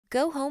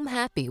Go home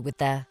happy with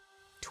the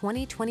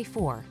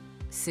 2024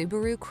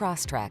 Subaru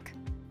Crosstrek.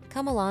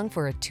 Come along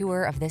for a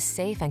tour of this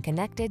safe and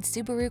connected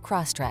Subaru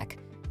Crosstrek.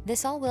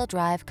 This all-wheel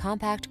drive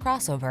compact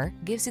crossover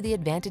gives you the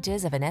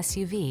advantages of an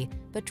SUV,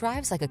 but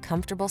drives like a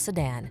comfortable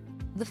sedan.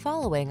 The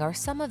following are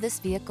some of this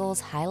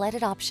vehicle's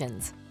highlighted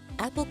options: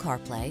 Apple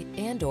CarPlay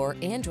and/or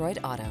Android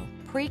Auto,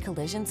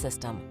 pre-collision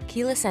system,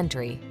 keyless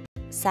entry,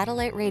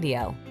 satellite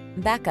radio,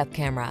 backup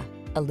camera,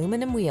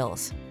 aluminum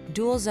wheels,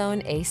 dual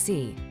zone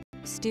AC,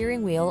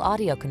 steering wheel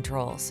audio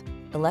controls,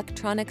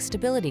 electronic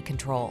stability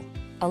control,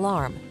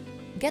 alarm.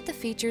 Get the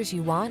features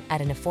you want at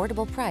an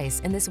affordable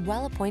price in this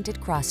well-appointed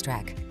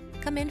Crosstrek.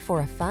 Come in for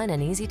a fun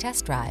and easy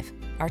test drive.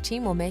 Our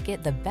team will make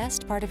it the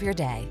best part of your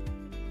day.